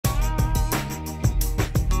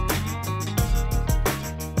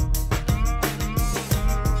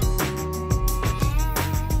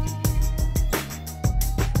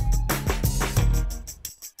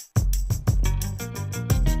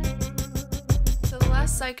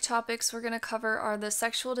last psych topics we're going to cover are the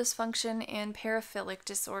sexual dysfunction and paraphilic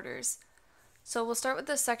disorders. So we'll start with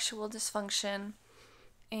the sexual dysfunction,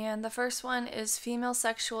 and the first one is female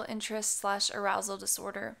sexual interest/arousal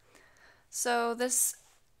disorder. So this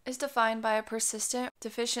is defined by a persistent,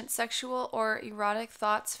 deficient sexual or erotic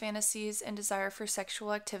thoughts, fantasies, and desire for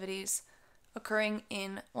sexual activities occurring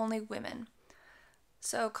in only women.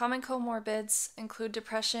 So common comorbids include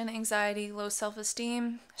depression, anxiety, low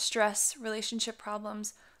self-esteem, stress, relationship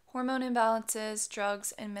problems, hormone imbalances,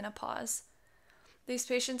 drugs, and menopause. These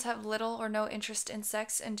patients have little or no interest in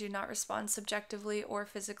sex and do not respond subjectively or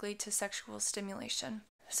physically to sexual stimulation.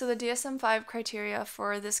 So the DSM-5 criteria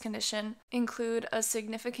for this condition include a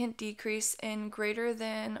significant decrease in greater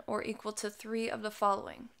than or equal to 3 of the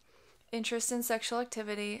following: interest in sexual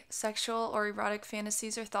activity, sexual or erotic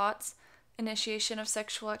fantasies or thoughts, initiation of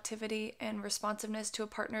sexual activity and responsiveness to a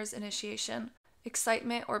partner's initiation,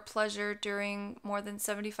 excitement or pleasure during more than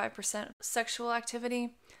 75% sexual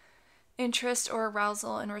activity, interest or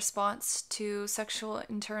arousal in response to sexual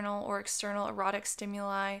internal or external erotic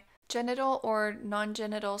stimuli, genital or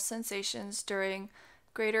non-genital sensations during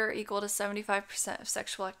greater or equal to 75% of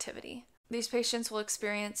sexual activity. These patients will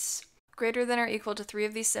experience greater than or equal to 3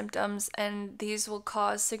 of these symptoms, and these will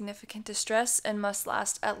cause significant distress and must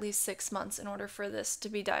last at least 6 months in order for this to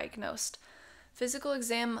be diagnosed. Physical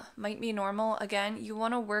exam might be normal. Again, you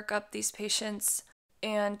want to work up these patients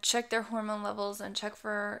and check their hormone levels and check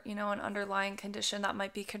for, an underlying condition that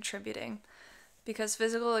might be contributing, because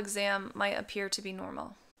physical exam might appear to be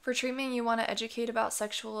normal. For treatment, you want to educate about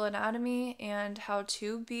sexual anatomy and how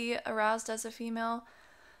to be aroused as a female,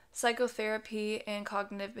 psychotherapy and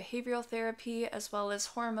cognitive behavioral therapy, as well as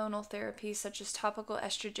hormonal therapy such as topical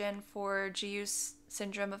estrogen for GU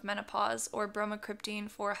syndrome of menopause or bromocriptine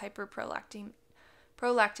for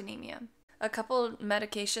hyperprolactinemia. A couple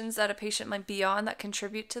medications that a patient might be on that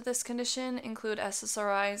contribute to this condition include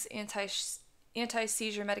SSRIs,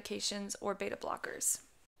 anti-seizure medications, or beta blockers.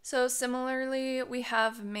 So similarly, we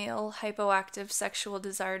have male hypoactive sexual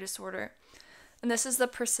desire disorder. And this is the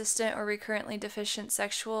persistent or recurrently deficient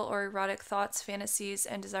sexual or erotic thoughts, fantasies,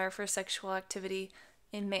 and desire for sexual activity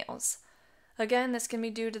in males. Again, this can be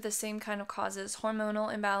due to the same kind of causes: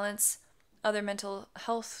 hormonal imbalance, other mental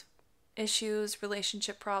health issues,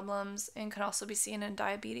 relationship problems, and can also be seen in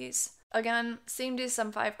diabetes. Again, same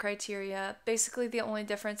DSM-5 criteria. Basically, the only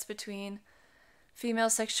difference between female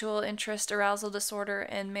sexual interest arousal disorder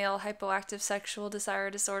and male hypoactive sexual desire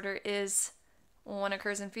disorder is one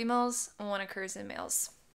occurs in females and one occurs in males.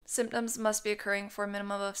 Symptoms must be occurring for a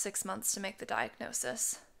minimum of 6 months to make the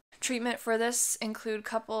diagnosis. Treatment for this include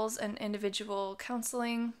couples and individual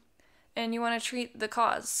counseling, and you want to treat the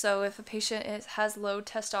cause. So if a patient has low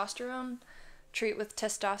testosterone, treat with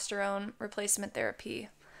testosterone replacement therapy.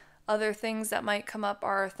 Other things that might come up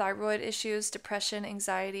are thyroid issues, depression,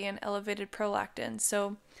 anxiety, and elevated prolactin.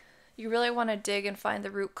 So you really want to dig and find the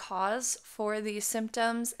root cause for these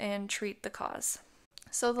symptoms and treat the cause.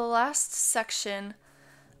 So the last section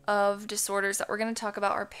of disorders that we're going to talk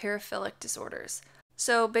about are paraphilic disorders.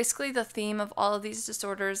 So basically the theme of all of these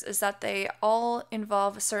disorders is that they all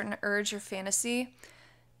involve a certain urge or fantasy,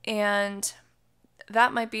 and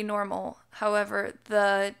that might be normal. However,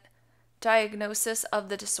 the diagnosis of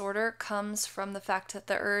the disorder comes from the fact that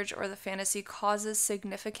the urge or the fantasy causes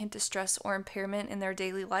significant distress or impairment in their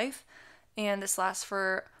daily life, and this lasts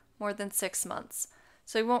for more than 6 months.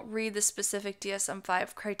 So I won't read the specific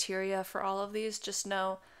DSM-5 criteria for all of these, just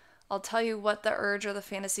know I'll tell you what the urge or the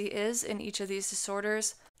fantasy is in each of these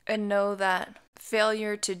disorders, and know that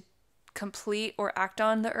failure to complete or act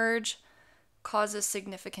on the urge causes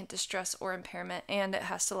significant distress or impairment, and it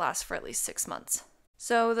has to last for at least 6 months.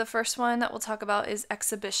 So the first one that we'll talk about is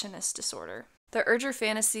exhibitionist disorder. The urge or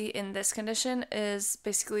fantasy in this condition is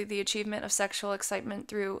basically the achievement of sexual excitement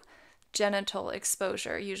through genital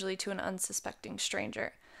exposure, usually to an unsuspecting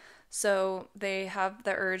stranger. So they have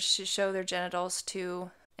the urge to show their genitals to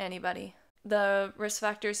anybody. The risk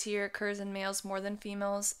factors here occurs in males more than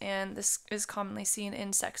females, and this is commonly seen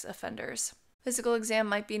in sex offenders. Physical exam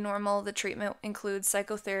might be normal. The treatment includes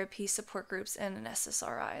psychotherapy, support groups, and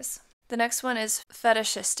SSRIs. The next one is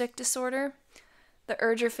fetishistic disorder. The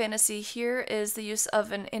urge or fantasy here is the use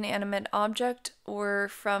of an inanimate object or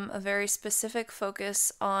from a very specific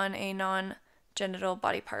focus on a non-genital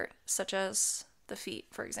body part, such as the feet,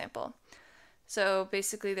 for example. So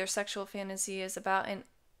basically their sexual fantasy is about an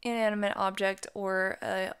inanimate object or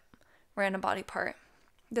a random body part.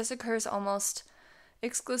 This occurs almost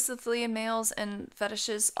exclusively in males, and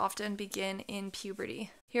fetishes often begin in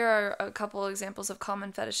puberty. Here are a couple examples of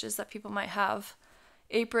common fetishes that people might have: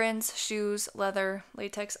 aprons, shoes, leather,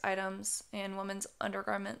 latex items, and women's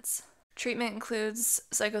undergarments. Treatment includes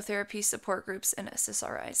psychotherapy, support groups, and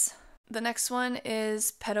SSRIs. The next one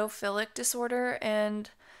is pedophilic disorder, and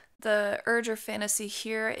the urge or fantasy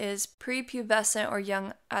here is prepubescent or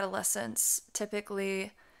young adolescents,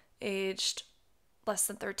 typically aged less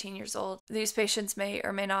than 13 years old. These patients may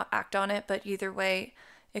or may not act on it, but either way,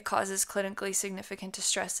 it causes clinically significant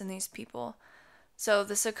distress in these people. So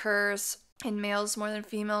this occurs in males more than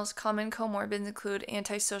females. Common comorbids include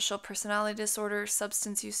antisocial personality disorder,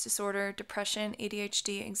 substance use disorder, depression,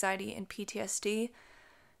 ADHD, anxiety, and PTSD,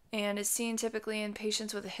 and is seen typically in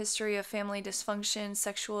patients with a history of family dysfunction,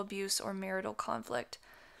 sexual abuse, or marital conflict.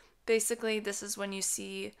 Basically, this is when you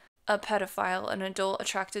see a pedophile, an adult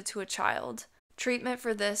attracted to a child. Treatment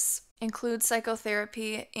for this includes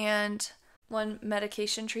psychotherapy, and one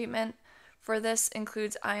medication treatment for this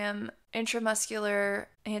includes intramuscular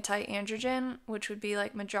anti-androgen, which would be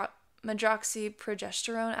like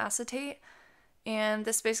medroxyprogesterone acetate, and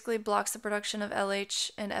this basically blocks the production of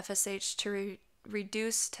LH and FSH to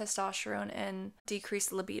reduce testosterone and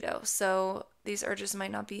decrease libido. So these urges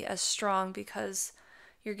might not be as strong because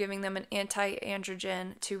you're giving them an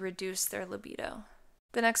anti-androgen to reduce their libido.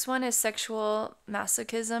 The next one is sexual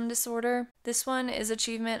masochism disorder. This one is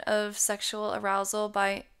achievement of sexual arousal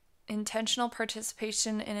by intentional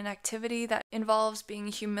participation in an activity that involves being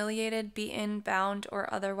humiliated, beaten, bound,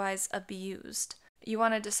 or otherwise abused. You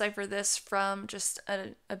want to decipher this from just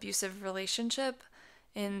an abusive relationship,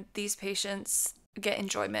 and these patients get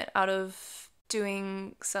enjoyment out of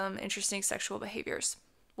doing some interesting sexual behaviors.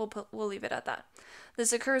 We'll leave it at that.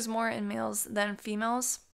 This occurs more in males than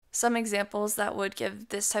females. Some examples that would give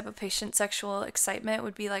this type of patient sexual excitement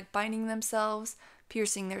would be like binding themselves,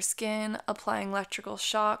 piercing their skin, applying electrical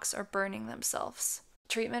shocks, or burning themselves.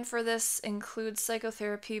 Treatment for this includes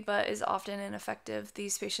psychotherapy, but is often ineffective.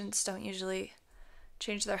 These patients don't usually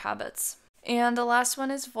change their habits. And the last one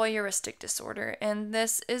is voyeuristic disorder, and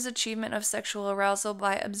this is achievement of sexual arousal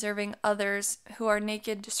by observing others who are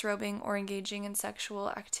naked, disrobing, or engaging in sexual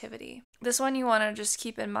activity. This one you want to just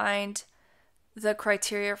keep in mind the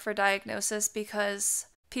criteria for diagnosis, because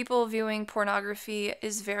people viewing pornography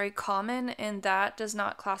is very common, and that does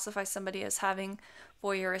not classify somebody as having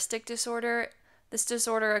voyeuristic disorder. This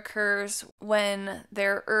disorder occurs when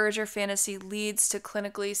their urge or fantasy leads to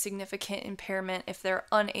clinically significant impairment if they're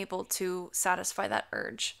unable to satisfy that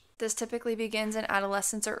urge. This typically begins in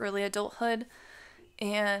adolescence or early adulthood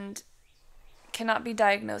and cannot be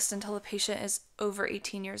diagnosed until the patient is over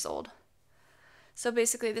 18 years old. So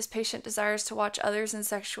basically, this patient desires to watch others in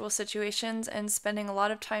sexual situations and spending a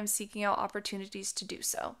lot of time seeking out opportunities to do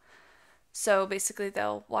so. So basically,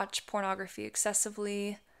 they'll watch pornography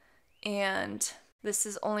excessively, and this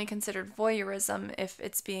is only considered voyeurism if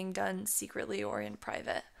it's being done secretly or in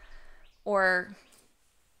private. Or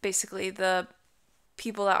basically, the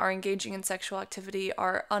people that are engaging in sexual activity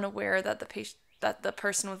are unaware that the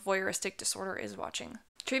person with voyeuristic disorder is watching.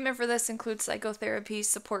 Treatment for this includes psychotherapy,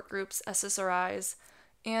 support groups, SSRIs,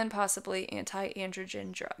 and possibly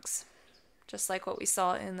anti-androgen drugs, just like what we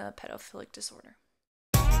saw in the pedophilic disorder.